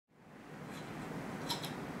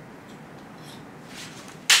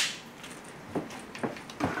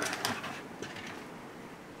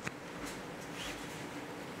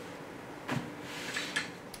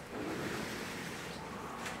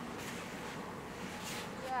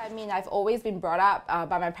I mean, I've always been brought up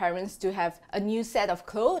by my parents to have a new set of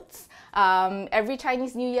clothes every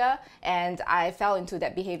Chinese New Year, and I fell into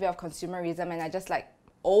that behavior of consumerism, and I just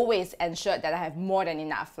always ensured that I have more than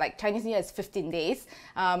enough. Like Chinese New Year is 15 days.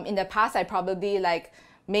 In the past, I probably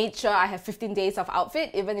made sure I have 15 days of outfit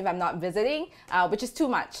even if I'm not visiting, which is too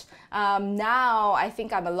much. Now I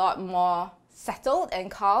think I'm a lot more settled and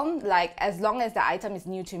calm. As long as the item is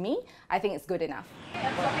new to me, I think it's good enough.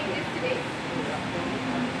 I'm shopping this today.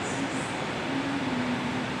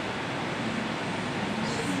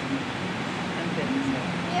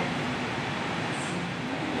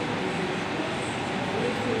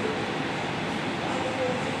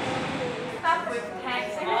 Stuff with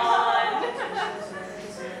tags on.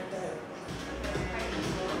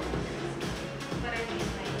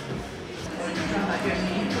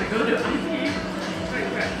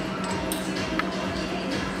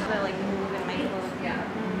 Move in my clothes. Yeah.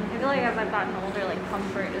 I feel like as I've gotten older,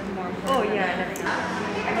 comfort is more important. Oh yeah, definitely.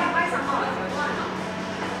 I can buy some more.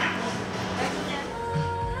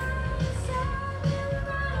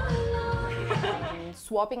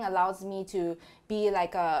 Swapping allows me to be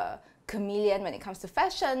like a chameleon when it comes to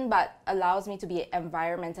fashion, but allows me to be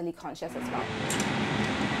environmentally conscious as well.